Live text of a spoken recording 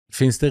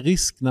finns det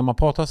risk när man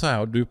pratar så här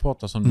och du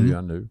pratar som du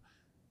gör nu,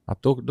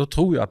 att då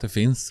tror jag att det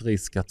finns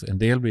risk att en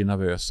del blir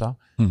nervösa.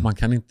 Man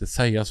kan inte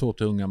säga så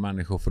till unga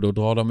människor, för då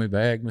drar de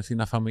iväg med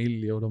sina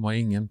familjer och de har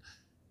ingen...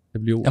 Det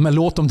blir Ja, men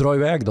låt dem dra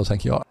iväg då,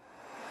 tänker jag.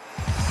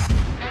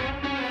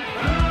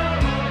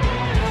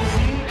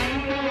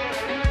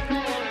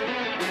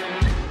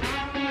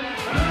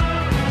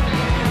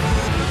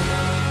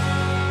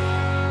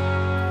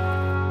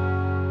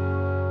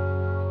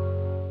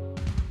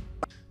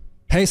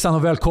 Hejsan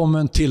och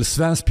välkommen till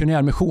Svensk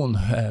Pionjärmission,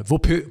 vår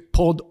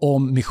podd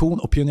om mission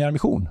och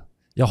pionjärmission.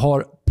 Jag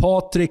har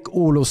Patrik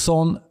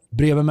Olofsson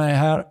bredvid mig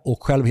här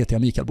och själv heter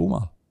jag Mikael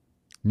Boman.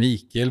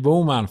 Mikael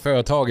Boman,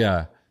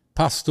 företagare,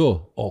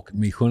 pastor och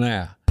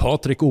missionär.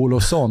 Patrik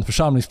Olofsson,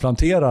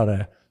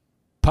 församlingsplanterare,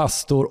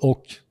 pastor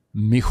och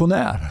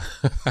missionär.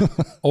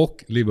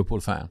 Och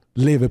Liverpool-fan.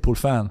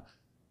 Liverpool-fan.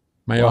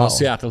 Men jag har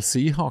Seattle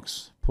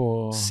Seahawks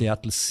på...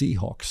 Seattle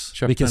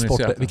Seahawks.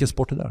 Vilken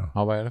sport är det då?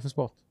 Ja, vad är det för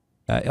sport?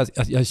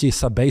 Jag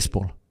gissar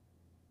baseball.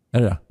 Är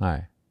det det?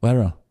 Nej. Vad är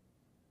det då?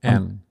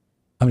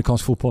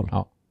 Amerikansk fotboll?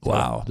 Ja.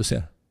 Wow, du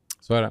ser.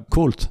 Så är det.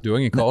 Coolt. Du har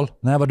ingen koll?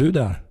 Nej, var du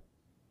där?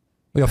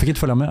 Och jag fick inte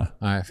följa med.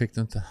 Nej, jag fick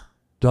det inte.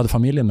 Du hade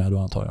familjen med då,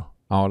 antar jag?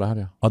 Ja, det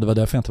hade jag. Ja, det var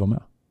därför jag inte var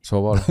med.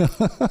 Så var det.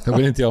 Då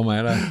vill inte jag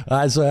med där.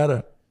 Nej, så är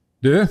det.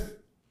 Du,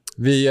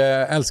 vi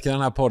älskar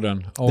den här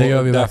podden. Och det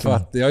gör vi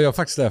verkligen. Jag gör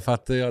faktiskt det för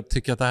att jag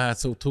tycker att det här är ett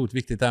så otroligt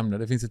viktigt ämne.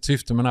 Det finns ett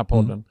syfte med den här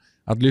podden.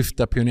 Att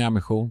lyfta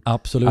pionjärmission.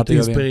 Absolut, att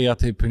inspirera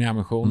till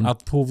pionjärmission.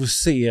 Att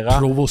provocera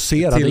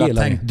till det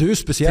gillar du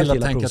speciellt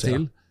till att tänka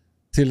till.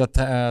 Till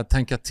att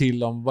tänka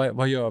till om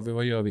vad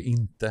gör vi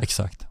inte.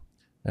 Exakt.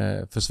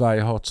 För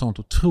Sverige har ett sånt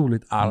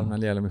otroligt arv när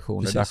det gäller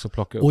mission. Precis. Det är dags att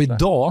plocka upp och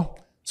idag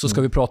så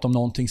ska vi prata om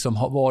någonting som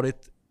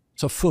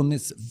har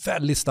funnits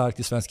väldigt starkt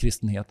i svensk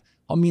kristenhet.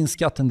 Har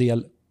minskat en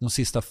del de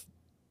sista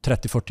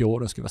 30-40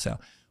 åren, skulle jag säga.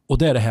 Och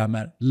det är det här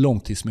med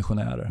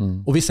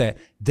långtidsmissionärer. Och vi säger,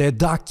 det är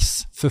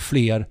dags för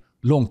fler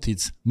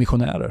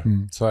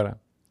långtidsmissionärer. Så är det.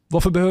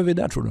 Varför behöver vi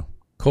det, tror du?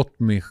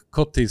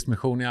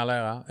 Korttidsmission i all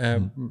ära.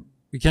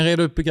 Vi kan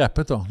reda upp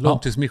begreppet då.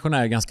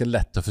 Långtidsmissionär är ganska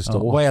lätt att förstå.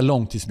 Ja, vad är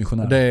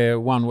långtidsmissionär? Det är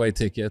one way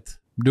ticket.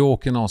 Du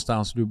åker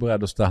någonstans och du är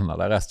beredd att stanna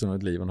där resten av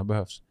ditt liv om det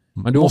behövs.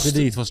 Men du åker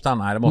dit för att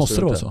stanna. Nej, det måste det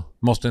inte. Vara så?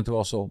 Måste inte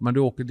vara så. Men du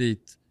åker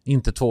dit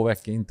inte 2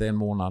 veckor, inte 1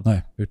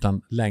 månad.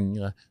 Utan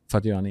längre för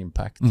att göra en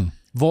impact.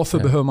 Varför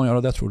behöver man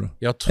göra det, tror du?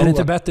 Jag tror är det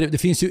inte bättre? Det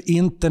finns ju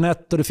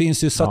internet och det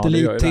finns ju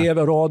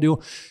satellit-tv och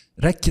radio.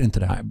 Räcker inte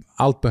det? Nej,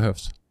 allt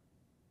behövs.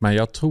 Men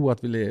jag tror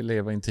att vi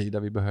lever i en tid där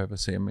vi behöver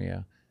se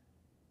mer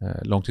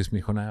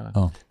långtidsmissionärer.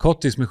 Ja.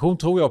 Korttidsmission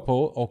tror jag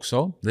på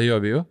också. Det gör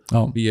vi ju.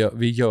 Ja.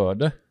 Vi gör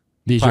det.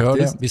 Vi gör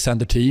det. Vi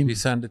sänder team. Vi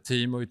sänder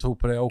team och vi tror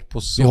på det. Och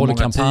på så vi håller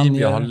många kampanjer. Team.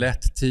 Jag har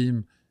lett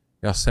team.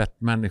 Jag har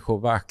sett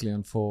människor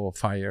verkligen få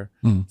fire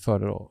för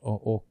det.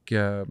 Och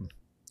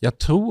jag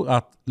tror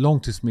att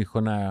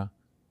långtidsmissionär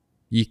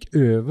gick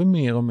över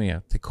mer och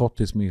mer till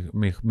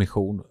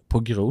korttidsmission på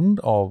grund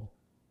av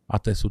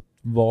att det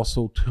var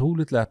så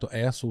otroligt lätt och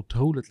är så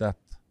otroligt lätt.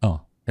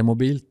 Ja. Det är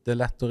mobilt, det är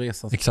lätt att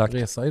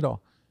resa idag.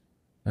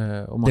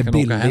 Och man det är kan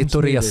billigt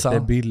att resa. Det är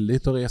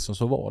billigt att resa,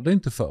 så var det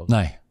inte förr.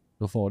 Nej.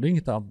 Då var det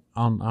inget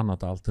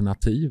annat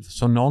alternativ.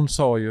 Så någon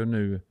sa ju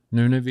nu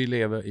när vi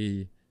lever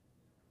i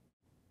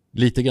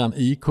lite grann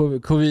i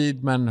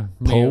covid, men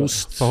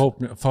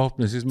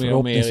förhoppningsvis mer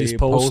och mer i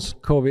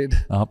post-covid.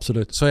 Ja,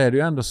 absolut. Så är det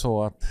ju ändå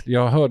så att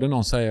jag hörde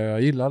någon säga,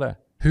 jag gillar det.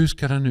 Hur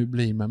ska det nu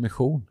bli med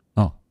mission?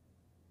 Ja.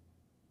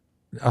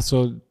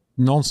 Alltså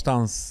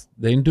någonstans,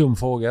 det är en dum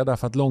fråga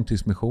därför att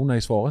långtidsmission är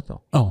i svaret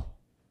då. Ja.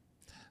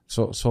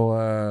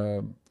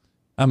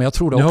 Ja, men jag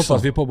tror det nu också.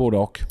 Hoppas vi på både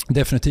och.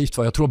 Definitivt.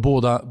 Jag tror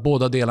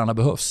båda delarna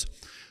behövs.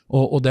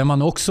 Och det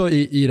man också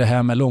i det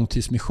här med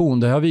långtidsmission,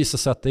 det har visat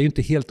sig att det är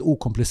inte helt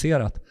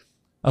okomplicerat.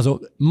 Alltså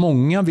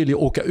många vill ju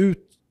åka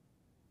ut,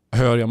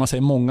 hör jag, man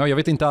säger många, jag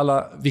vet inte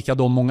alla vilka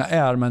de många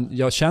är, men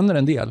jag känner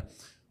en del.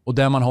 Och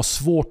där man har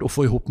svårt att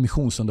få ihop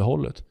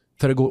missionsunderhållet.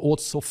 För det går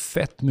åt så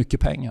fett mycket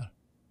pengar. Det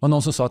var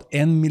någon som sa att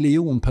 1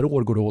 miljon per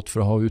år går det åt för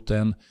att ha ut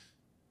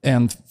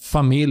en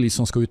familj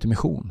som ska ut i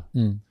mission.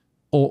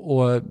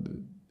 Och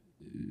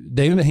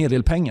det är ju en hel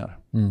del pengar.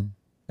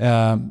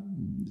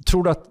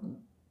 Tror du att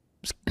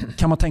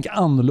kan man tänka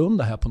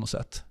annorlunda här på något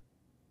sätt?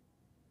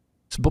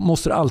 Så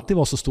måste det alltid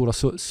vara så stora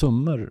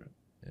summor?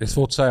 Det är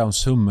svårt att säga om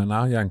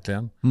summorna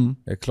egentligen.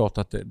 Det är klart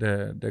att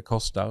det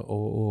kostar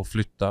att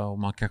flytta och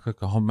man kanske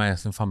har med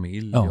sin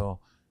familj. Ja.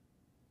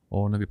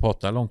 Och när vi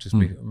pratar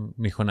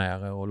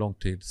långtidsmissionärer och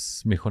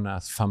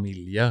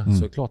långtidsmissionärsfamiljer så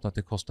är det klart att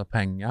det kostar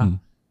pengar.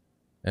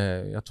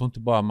 Jag tror inte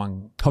bara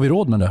Har vi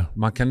råd med det?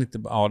 Man kan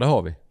inte, ja, det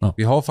har vi. Ja.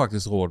 Vi har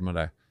faktiskt råd med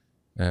det.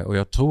 Och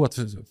jag tror att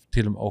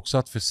till och med också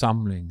att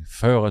församling,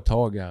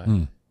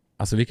 företagare,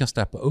 alltså vi kan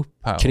steppa upp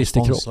här.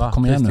 Kristi kropp,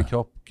 kom igen nu. Kristi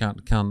kropp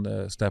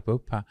kan steppa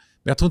upp här.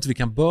 Men jag tror inte vi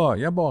kan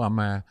börja bara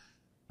med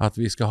att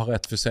vi ska ha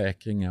rätt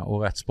försäkringar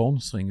och rätt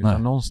sponsring.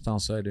 Utan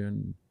någonstans så är det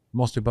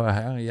måste börja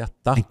här i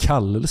hjärtat. En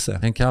kallelse.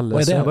 Vad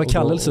är det? Vad är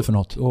kallelse för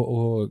något?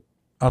 Och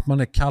att man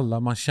är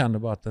kallad, man känner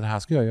bara att det här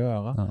ska jag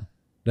göra. Ja.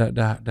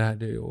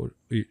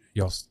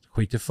 Jag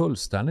skiter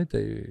fullständigt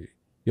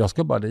Jag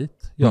ska bara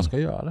dit. Jag ska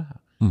göra det här.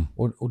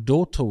 Och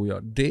då tror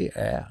jag det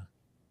är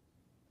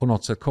på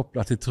något sätt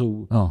kopplat till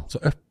tro, så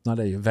öppnar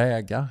det ju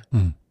vägar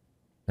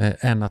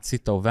än att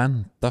sitta och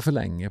vänta för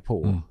länge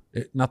på.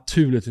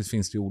 Naturligtvis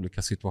finns det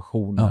olika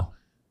situationer.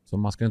 Så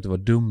man ska inte vara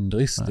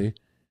dumdristig,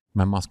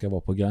 men man ska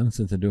vara på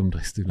gränsen till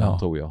dumdristig ibland,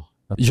 tror jag.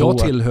 Jag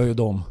tillhör ju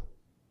dem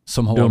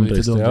som har varit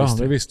lite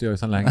dumdristig. Ja, det visste jag ju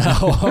sedan länge.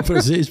 Ja,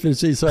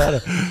 precis så är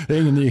det. Det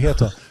är ingen nyhet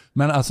då.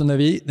 Men alltså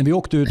när vi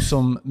åkte ut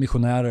som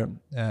missionärer,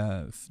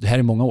 det här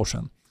är många år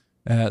sedan.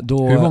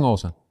 Hur många år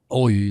sedan?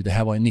 Oj, det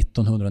här var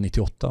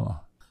 1998 va?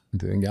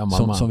 Du är en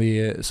gammal man.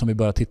 Som vi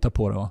började titta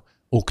på det va?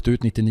 Åkte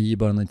ut 99,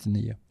 början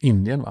 99.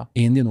 Indien va?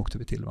 Indien åkte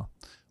vi till va?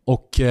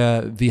 Och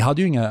vi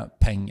hade ju inga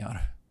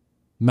pengar.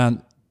 Men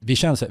vi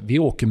kände att vi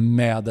åker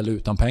med eller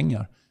utan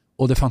pengar.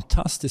 Och det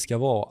fantastiska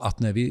var att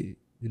när vi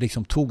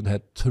liksom tog det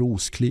här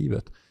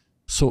trosklivet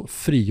så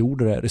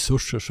frigjorde det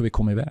resurser så vi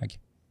kom iväg.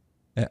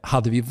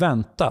 Hade vi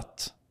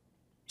väntat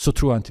så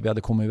tror jag inte vi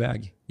hade kommit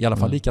iväg. I alla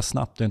fall lika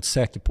snabbt. Jag är inte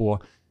säker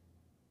på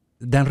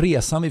den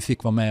resan vi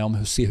fick vara med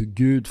om, se hur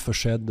Gud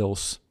försedde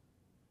oss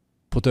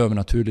på ett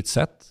övernaturligt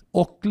sätt.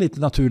 Och lite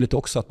naturligt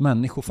också att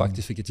människor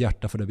faktiskt fick ett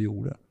hjärta för det vi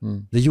gjorde.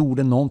 Det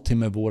gjorde någonting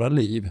med våra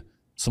liv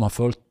som har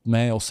följt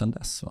med oss sedan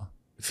dess. Va?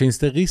 Finns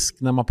det risk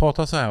när man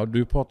pratar så här och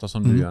du pratar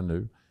som du gör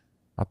nu,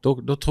 att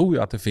då tror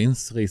jag att det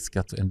finns risk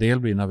att en del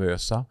blir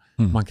nervösa.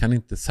 Man kan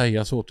inte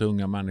säga så till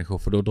unga människor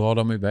för då drar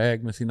de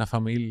iväg med sina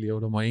familjer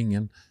och de har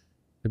ingen...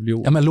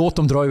 Ja, men låt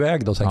dem dra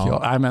iväg då, tänker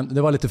jag. Nej, men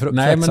det var lite för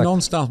Nej, exakt. Men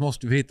någonstans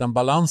måste vi hitta en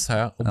balans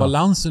här. Och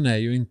balansen är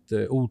ju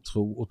inte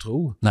otro och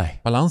tro.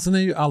 Nej. Balansen är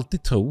ju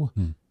alltid tro.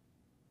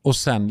 Och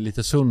sen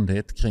lite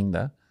sundhet kring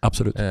det.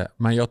 Absolut.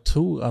 Men jag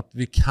tror att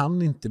vi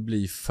kan inte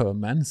bli för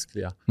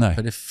mänskliga. Nej.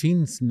 För det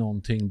finns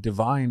någonting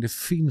divine. Det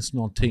finns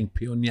någonting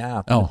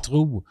pionjärt med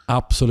tro.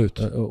 Absolut.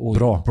 Och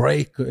bra.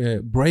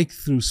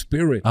 Breakthrough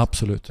spirit.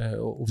 Absolt.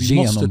 Och vi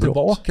måste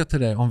tillbaka till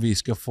det om vi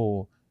ska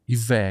få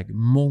iväg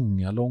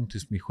många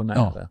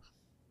långtidsmissionärer.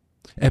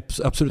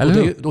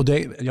 Absolut. Och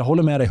det, jag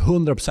håller med dig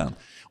 100%.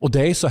 Och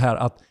det är så här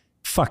att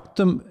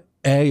faktum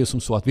är ju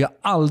som så att vi har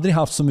aldrig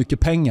haft så mycket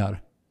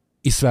pengar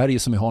i Sverige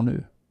som vi har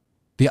nu.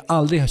 Vi har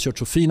aldrig kört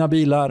så fina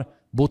bilar,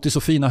 bott i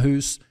så fina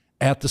hus,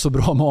 ätit så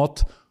bra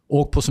mat,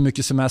 åkt på så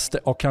mycket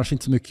semester och kanske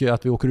inte så mycket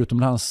att vi åker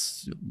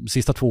utomlands de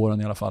sista 2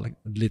 åren i alla fall,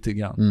 lite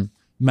grann.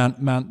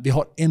 Men vi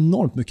har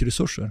enormt mycket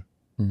resurser.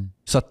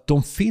 Så att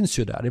de finns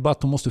ju där. Det är bara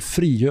att de måste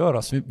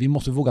frigöras. Vi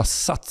måste våga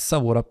satsa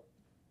våra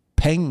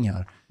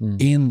pengar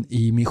in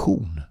i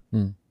mission.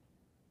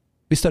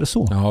 Visst är det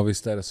så? Ja,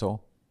 visst är det så.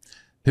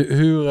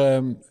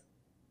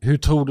 Hur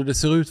tror du det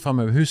ser ut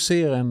framöver? Hur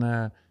ser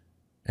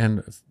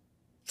en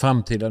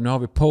framtida, nu har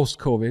vi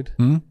post-covid,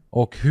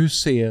 och hur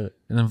ser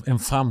en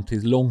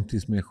framtid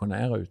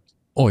långtidsmissionär ut?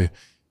 Oj,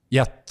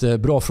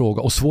 jättebra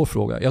fråga och svår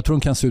fråga. Jag tror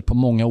den kan se ut på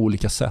många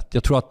olika sätt.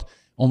 Jag tror att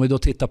om vi då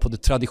tittar på det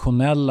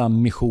traditionella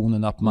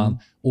missionen, att man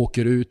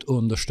åker ut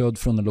understöd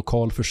från en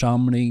lokal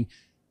församling,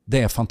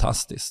 det är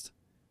fantastiskt.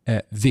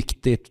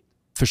 Viktigt.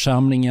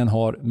 Församlingen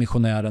har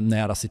missionären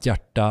nära sitt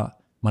hjärta.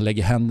 Man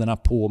lägger händerna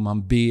på,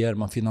 man ber,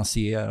 man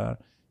finansierar.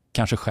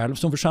 Kanske själv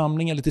som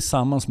församling eller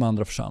tillsammans med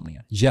andra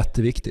församlingar.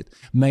 Jätteviktigt.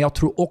 Men jag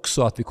tror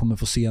också att vi kommer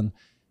få se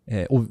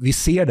och vi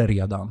ser det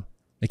redan.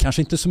 Det är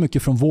kanske inte så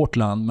mycket från vårt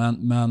land,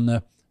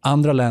 men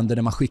andra länder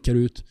där man skickar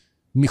ut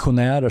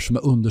missionärer som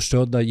är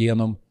understödda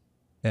genom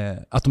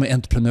att de är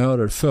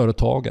entreprenörer,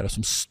 företagare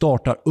som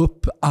startar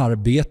upp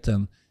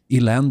arbeten i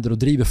länder och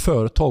driver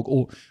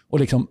företag och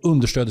liksom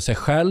understöder sig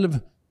själv,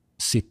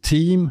 sitt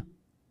team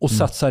och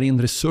satsar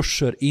in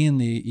resurser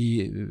in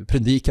i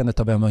predikandet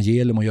av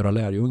evangelium och göra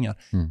lärjungar.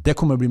 Det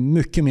kommer att bli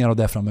mycket mer av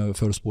det framöver,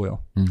 förutspår jag.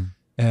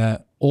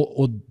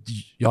 Och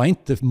jag är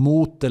inte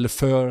mot eller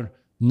för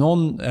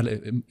någon,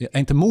 eller jag är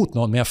inte mot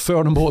någon, men jag är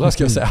för dem båda,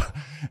 ska jag säga.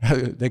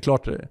 Det är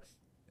klart,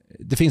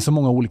 det finns så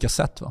många olika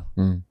sätt, va?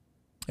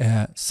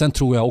 Sen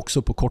tror jag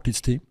också på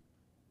korttidsteam.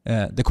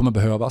 Det kommer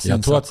behövas.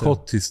 Jag tror att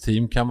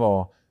korttidsteam kan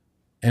vara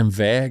en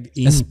väg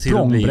in till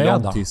att bli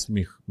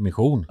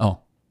långtidsmission.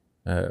 Ja.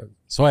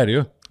 Så är det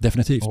ju.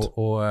 Definitivt.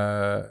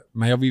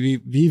 Men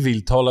vi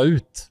vill tala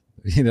ut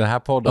i det här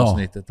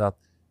poddavsnittet att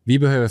vi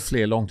behöver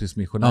fler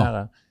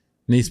långtidsmissionärer.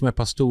 Ni som är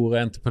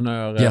pastorer,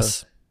 entreprenörer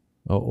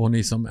och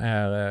ni som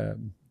är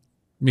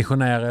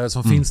missionärer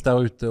som finns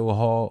där ute och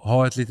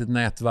har ett litet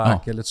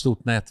nätverk eller ett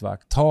stort nätverk.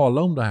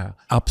 Tala om det här.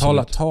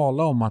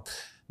 Tala om att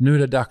nu är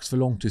det dags för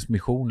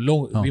långtidsmission.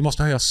 Vi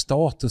måste höja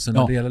statusen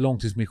när det gäller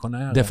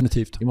långtidsmissionärer.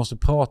 Definitivt. Vi måste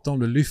prata om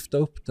det, lyfta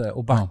upp det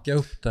och backa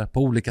upp det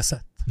på olika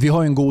sätt. Vi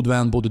har en god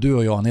vän, både du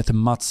och jag. Han heter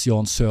Mats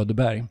Jan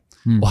Söderberg.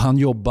 Och han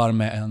jobbar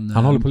med en...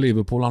 Han håller på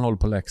Liverpool, han håller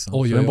på Leksand.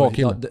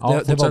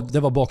 Det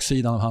var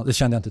baksidan av han. Det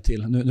kände jag inte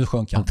till. Nu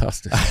sjönk han.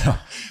 Fantastiskt.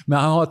 Men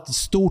han har ett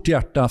stort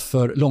hjärta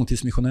för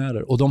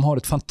långtidsmissionärer. Och de har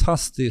ett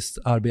fantastiskt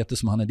arbete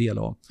som han är del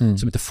av.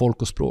 Som heter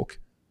Folk och språk.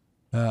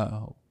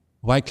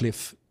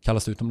 Wycliffe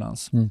kallas det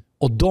utomlands.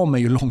 Och de är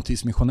ju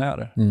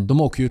långtidsmissionärer.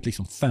 De åker ut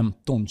liksom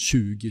 15,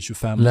 20,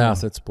 25 år. Lär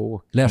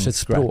sig ett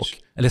språk.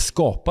 Eller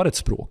skapar ett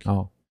språk.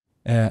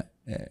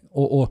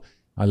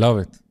 I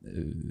love it.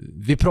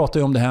 Vi pratar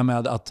ju om det här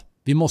med att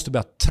vi måste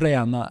börja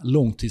träna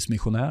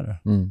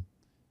långtidsmissionärer. Mm.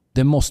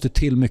 Det måste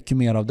till mycket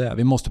mer av det.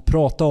 Vi måste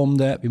prata om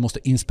det, vi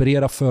måste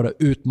inspirera, föra,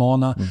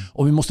 utmana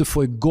och vi måste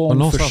få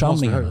igång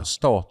församlingen. Och någonstans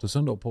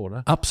statusen då på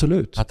det.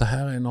 Absolut. Att det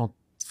här är något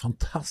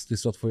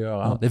fantastiskt att få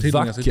göra. Ja, det är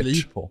vackert. Sitt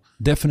liv på.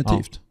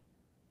 Definitivt.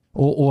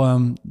 Ja.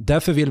 Och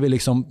därför vill vi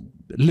liksom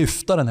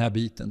lyfta den här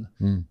biten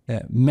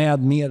med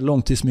mer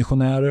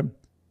långtidsmissionärer.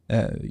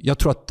 Jag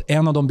tror att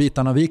en av de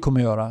bitarna vi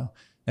kommer göra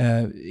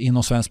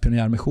inom Svensk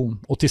Pionjärmission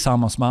och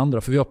tillsammans med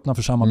andra, för vi öppnar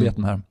för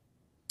samarbeten här,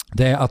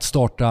 det är att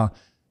starta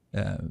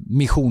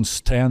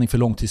missionsträning för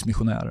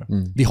långtidsmissionärer.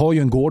 Vi har ju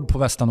en gård på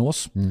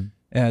Västanås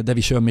där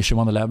vi kör Mission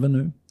 111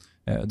 nu.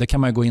 Där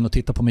kan man gå in och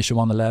titta på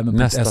mission111.se.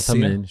 Nästa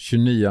termin,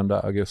 29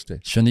 augusti.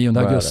 29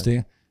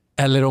 augusti.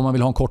 Eller om man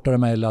vill ha en kortare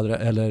mejl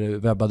eller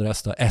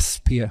webbadress,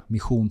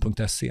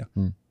 spmission.se.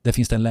 Där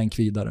finns det en länk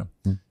vidare.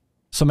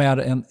 Som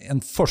är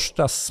en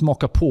första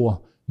smaka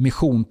på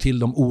mission till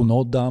de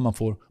onådda. Man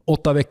får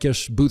 8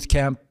 veckors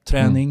bootcamp,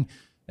 träning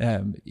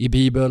i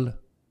Bibel,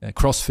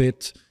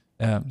 crossfit,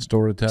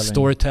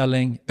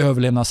 storytelling,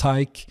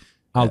 överlevnadshike.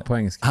 Allt på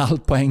engelska.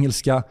 Allt på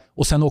engelska.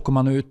 Och sen åker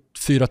man ut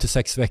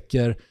 4-6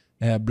 veckor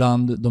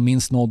bland de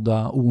minst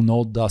nådda,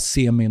 onådda,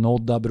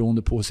 seminådda,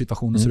 beroende på hur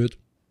situationen ser ut.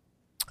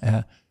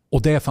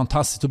 Och det är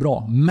fantastiskt och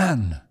bra.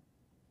 Men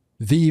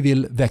vi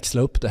vill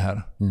växla upp det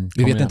här.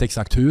 Vi vet inte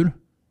exakt hur.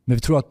 Men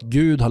vi tror att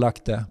Gud har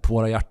lagt det på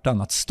våra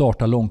hjärtan att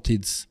starta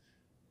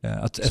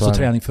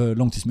träning för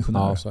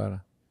långtidsmissionärer. Ja, så är det.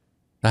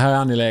 Det här är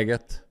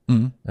angeläget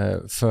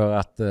för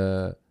att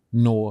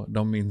nå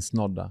de minst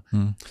nådda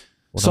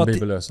och de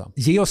bibellösa.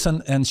 Ge oss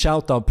en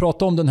shout-out.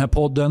 Prata om den här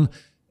podden.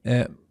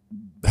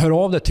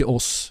 Hör av dig till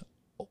oss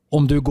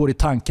om du går i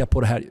tankar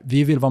på det här.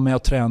 Vi vill vara med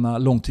och träna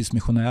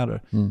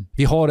långtidsmissionärer.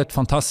 Vi har ett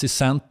fantastiskt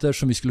center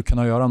som vi skulle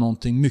kunna göra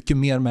någonting mycket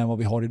mer med än vad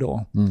vi har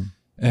idag.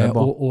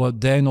 Och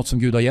det är något som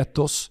Gud har gett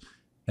oss.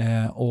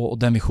 Och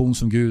den vision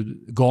som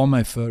Gud gav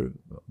mig för,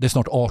 det är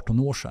snart 18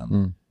 år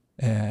sedan.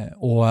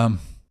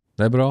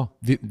 Det är bra.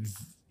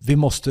 Vi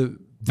måste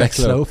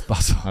växla upp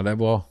alltså. Ja, det är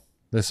bra.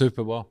 Det är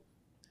superbra.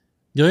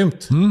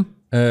 Grymt.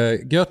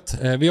 Gött.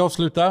 Vi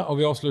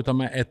avslutar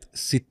med ett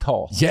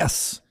citat.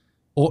 Yes.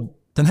 Och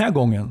den här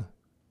gången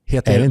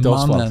heter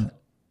mannen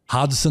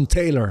Hudson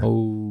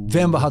Taylor.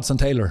 Vem var Hudson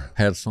Taylor?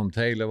 Hudson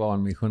Taylor var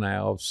en missionär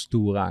av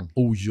stor rang.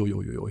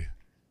 Oj.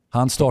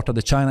 Han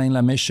startade China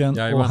Inland Mission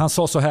och han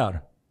sa så här: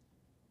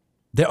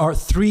 There are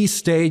 3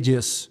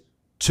 stages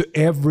to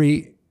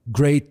every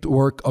great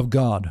work of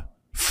God.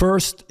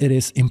 First it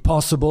is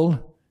impossible,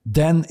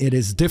 then it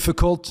is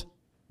difficult,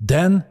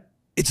 then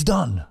it's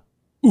done.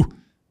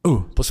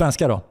 På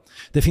svenska då.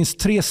 Det finns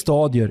 3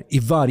 stadier i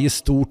varje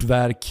stort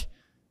verk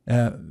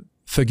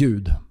för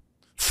Gud.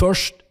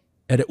 Först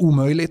är det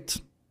omöjligt,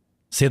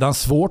 sedan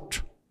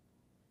svårt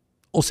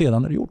och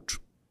sedan är det gjort.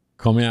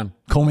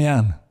 Kom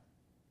igen.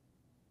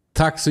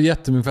 Tack så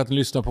jättemycket för att ni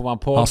lyssnar på vår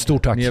podd. Ja,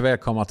 stort tack. Ni är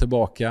välkomna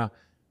tillbaka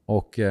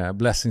och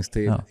blessings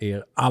till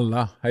er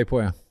alla. Hej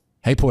på er.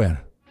 Hej på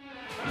er.